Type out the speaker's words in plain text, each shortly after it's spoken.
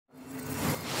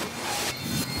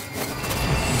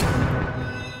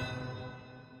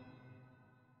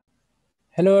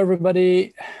Hello,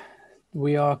 everybody.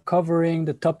 We are covering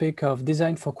the topic of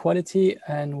design for quality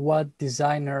and what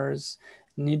designers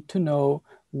need to know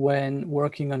when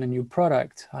working on a new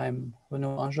product. I'm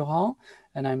Renaud Anjoran,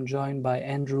 and I'm joined by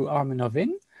Andrew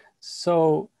Amirnovin.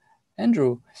 So,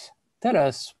 Andrew, tell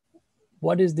us,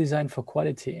 what is design for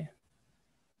quality?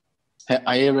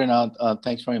 Hi, Renaud.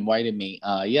 Thanks for inviting me.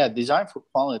 Yeah, design for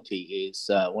quality is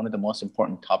one of the most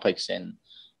important topics in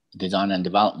design and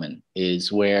development,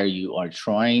 is where you are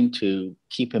trying to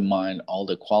keep in mind all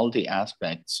the quality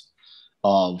aspects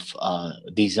of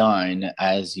design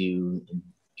as you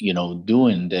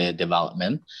doing the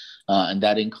development. And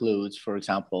that includes, for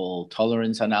example,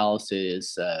 tolerance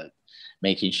analysis,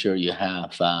 making sure you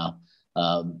have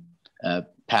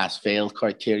pass-fail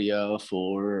criteria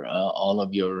for all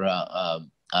of your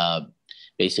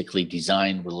basically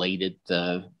design-related,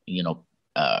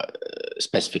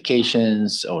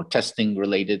 specifications or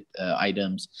testing-related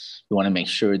items. You want to make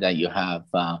sure that you have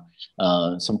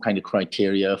some kind of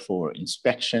criteria for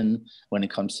inspection when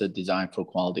it comes to design for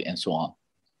quality and so on.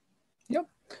 Yep.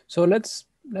 So let's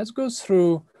go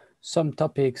through some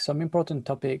topics, some important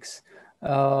topics,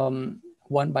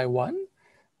 one by one.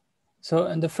 So,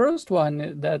 and the first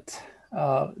one that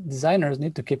designers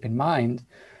need to keep in mind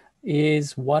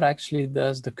is what actually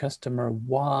does the customer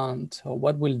want, or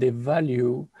what will they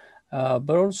value,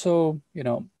 but also, a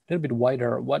little bit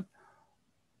wider,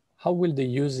 how will they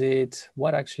use it,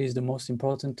 what actually is the most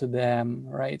important to them,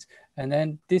 right? And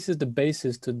then this is the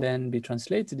basis to then be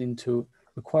translated into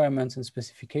requirements and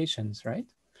specifications, right?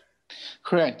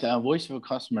 Correct. Voice of a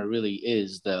customer really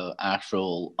is the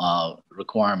actual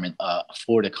requirement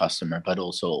for the customer, but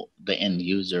also the end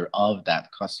user of that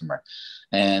customer.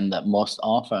 And most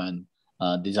often,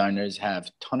 designers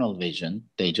have tunnel vision.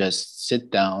 They just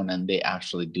sit down and they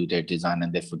actually do their design,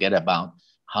 and they forget about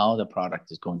how the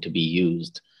product is going to be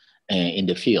used in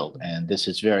the field. And this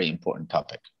is a very important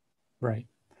topic. Right.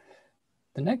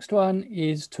 The next one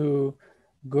is to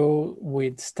go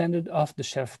with standard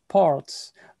off-the-shelf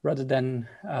parts rather than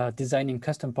designing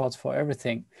custom parts for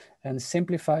everything, and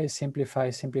simplify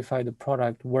the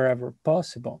product wherever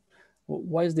possible.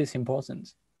 Why is this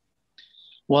important?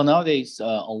 Well, nowadays,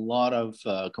 a lot of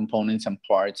components and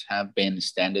parts have been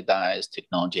standardized.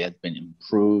 Technology has been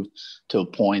improved to a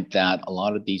point that a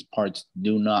lot of these parts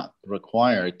do not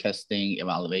require testing,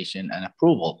 evaluation, and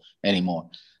approval anymore.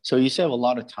 So you save a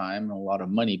lot of time and a lot of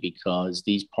money because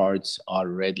these parts are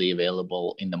readily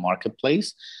available in the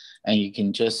marketplace. And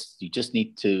you just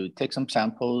need to take some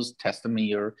samples, test them in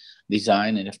your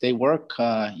design. And if they work,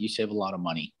 you save a lot of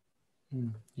money.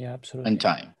 Yeah, absolutely. And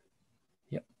time.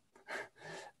 Yep.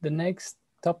 The next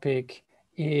topic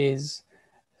is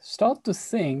start to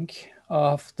think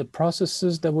of the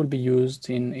processes that will be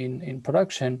used in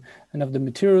production, and of the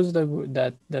materials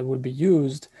that will be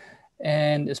used,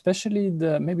 and especially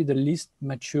maybe the least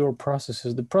mature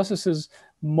processes, the processes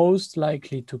most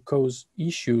likely to cause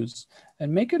issues,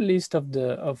 and make a list of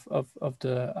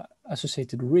the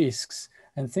associated risks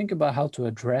and think about how to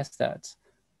address that.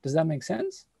 Does that make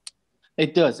sense?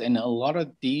 It does. And a lot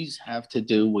of these have to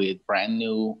do with brand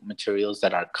new materials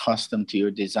that are custom to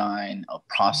your design, or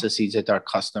processes that are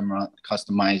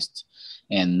customized,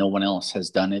 and no one else has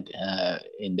done it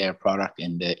in their product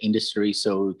in the industry.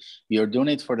 So you're doing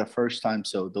it for the first time.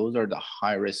 So those are the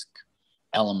high risk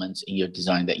elements in your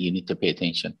design that you need to pay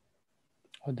attention.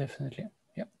 Oh, definitely.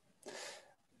 Yeah.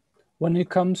 When it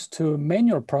comes to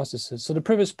manual processes, so the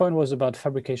previous point was about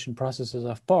fabrication processes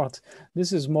of parts.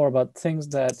 This is more about things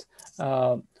that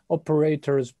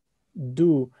operators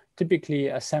do, typically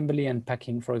assembly and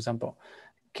packing, for example.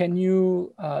 Can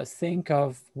you think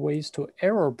of ways to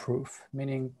error-proof,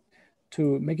 meaning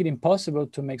to make it impossible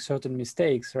to make certain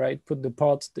mistakes, right? Put the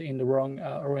parts in the wrong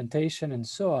orientation and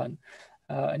so on.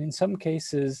 And in some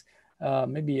cases,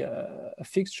 maybe a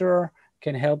fixture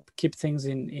can help keep things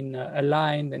in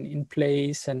aligned and in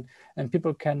place, and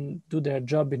people can do their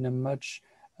job in a much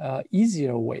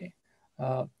easier way.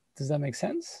 Does that make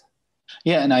sense?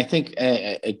 Yeah, and I think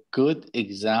a good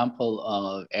example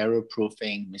of error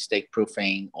proofing, mistake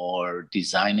proofing, or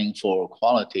designing for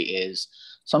quality is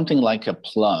something like a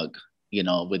plug,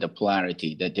 with a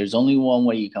polarity, that there's only one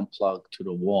way you can plug to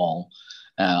the wall.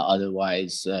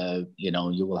 Otherwise,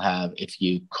 you will have, if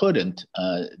you couldn't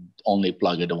only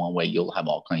plug it one way, you'll have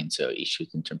all kinds of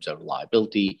issues in terms of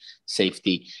reliability,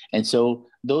 safety. And so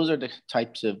those are the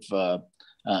types of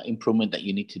improvement that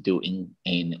you need to do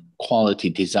in quality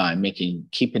design,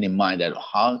 keeping in mind that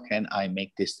how can I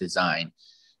make this design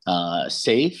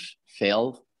safe,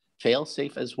 fail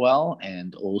safe as well,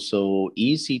 and also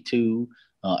easy to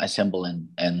assemble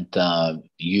and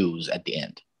use at the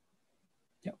end.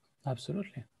 Yeah,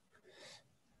 Absolutely.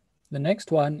 The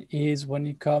next one is when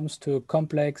it comes to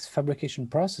complex fabrication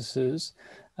processes.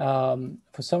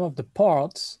 For some of the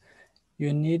parts,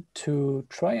 you need to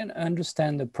try and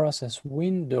understand the process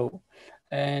window.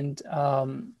 And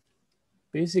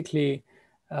basically,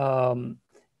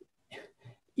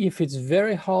 if it's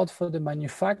very hard for the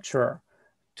manufacturer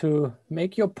to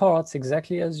make your parts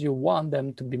exactly as you want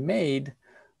them to be made,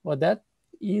 well, that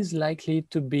is likely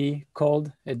to be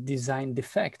called a design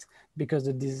defect, because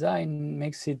the design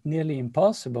makes it nearly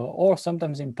impossible, or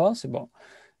sometimes impossible,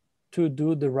 to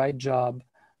do the right job,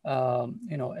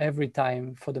 every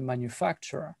time for the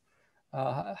manufacturer.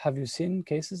 Have you seen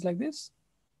cases like this?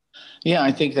 Yeah,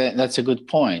 I think that's a good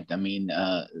point. I mean,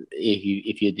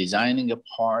 if you're designing a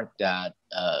part that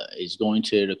is going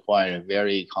to require a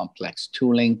very complex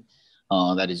tooling,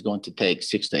 that is going to take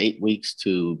 6 to 8 weeks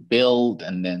to build,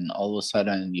 and then all of a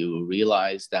sudden you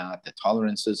realize that the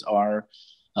tolerances are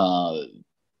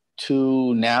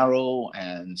too narrow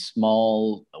and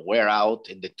small, wear out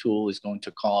in the tool is going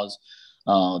to cause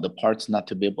the parts not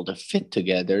to be able to fit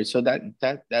together. So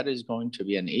that is going to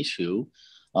be an issue.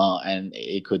 And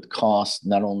it could cost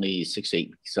not only 6 to 8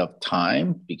 weeks of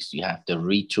time because you have to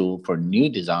retool for new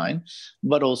design,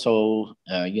 but also,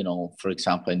 for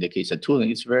example, in the case of tooling,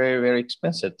 it's very, very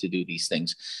expensive to do these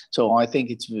things. So I think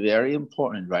it's very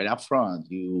important right up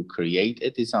front, you create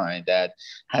a design that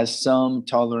has some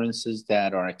tolerances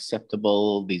that are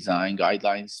acceptable design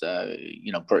guidelines,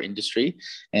 per industry.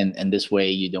 And this way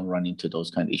you don't run into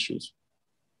those kind of issues.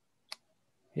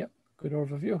 Yep, good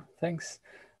overview. Thanks.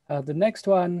 The next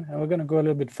one, and we're going to go a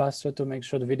little bit faster to make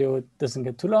sure the video doesn't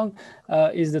get too long,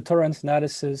 is the tolerance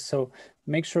analysis. So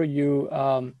make sure you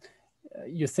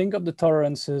think of the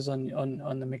tolerances on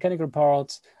the mechanical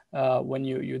parts when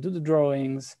you do the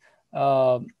drawings.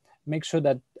 Make sure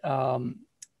that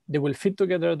they will fit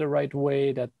together the right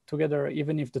way, that together,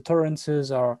 even if the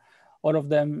tolerances are all of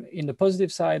them in the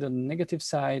positive side or the negative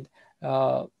side,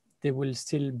 they will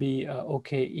still be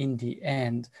okay in the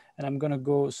end. And I'm going to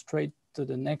go straight to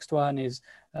the next one, is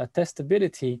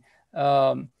testability.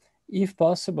 If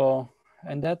possible,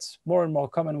 and that's more and more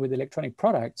common with electronic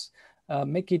products,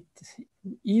 make it as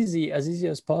easy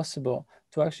as possible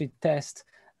to actually test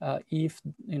if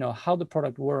how the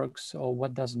product works or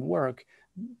what doesn't work.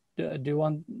 Do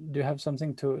you have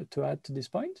something to add to this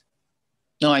point?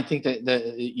 No, I think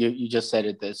that you just said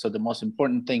it. So the most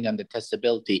important thing on the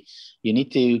testability, you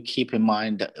need to keep in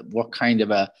mind what kind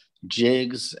of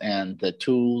jigs and the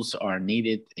tools are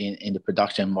needed in the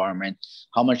production environment,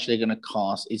 how much they're going to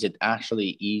cost. Is it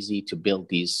actually easy to build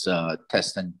these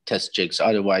test jigs?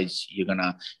 Otherwise, you're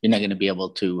not going to be able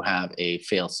to have a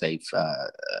fail-safe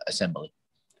assembly.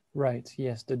 Right.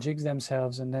 Yes, the jigs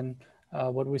themselves, and then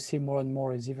what we see more and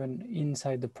more is even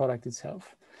inside the product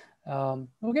itself.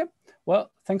 Okay.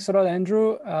 Well, thanks a lot,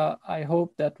 Andrew. I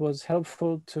hope that was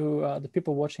helpful to the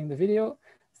people watching the video.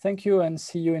 Thank you, and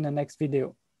see you in the next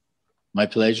video. My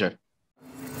pleasure.